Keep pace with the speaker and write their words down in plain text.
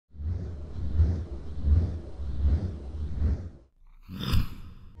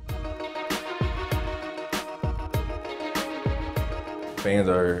Fans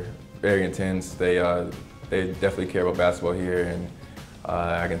are very intense. They definitely care about basketball here, and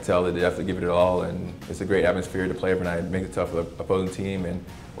I can tell that they definitely give it all. And it's a great atmosphere to play every night. It makes it tough for the opposing team, and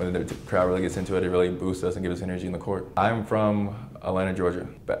when the crowd really gets into it, it really boosts us and gives us energy in the court. I'm from Atlanta, Georgia.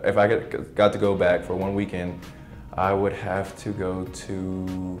 If I got to go back for one weekend, I would have to go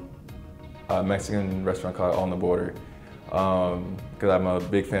to a Mexican restaurant called On the Border, because I'm a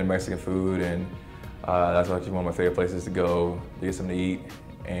big fan of Mexican food, and that's actually one of my favorite places to go to get something to eat.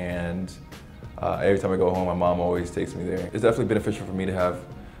 And every time I go home, my mom always takes me there. It's definitely beneficial for me to have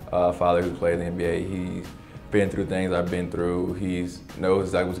a father who played in the NBA. He's been through things I've been through. He knows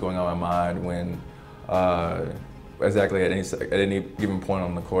exactly what's going on in my mind when, exactly at any given point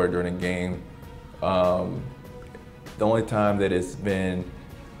on the court during a game. The only time that it's been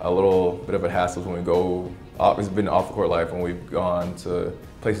a little bit of a hassle is when we go, it's been off the court life when we've gone to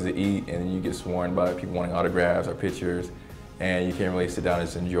places to eat and you get swarmed by people wanting autographs or pictures, and you can't really sit down and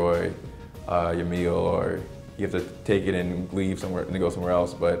just enjoy your meal, or you have to take it and leave somewhere and go somewhere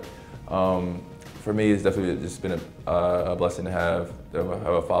else. But for me, it's definitely just been a blessing to have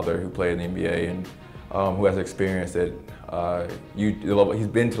a father who played in the NBA and who has experience that he's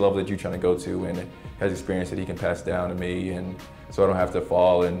been to the level that you're trying to go to, and has experience that he can pass down to me, and so I don't have to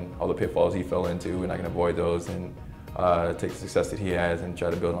fall in all the pitfalls he fell into, and I can avoid those and take the success that he has and try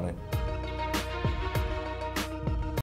to build on it.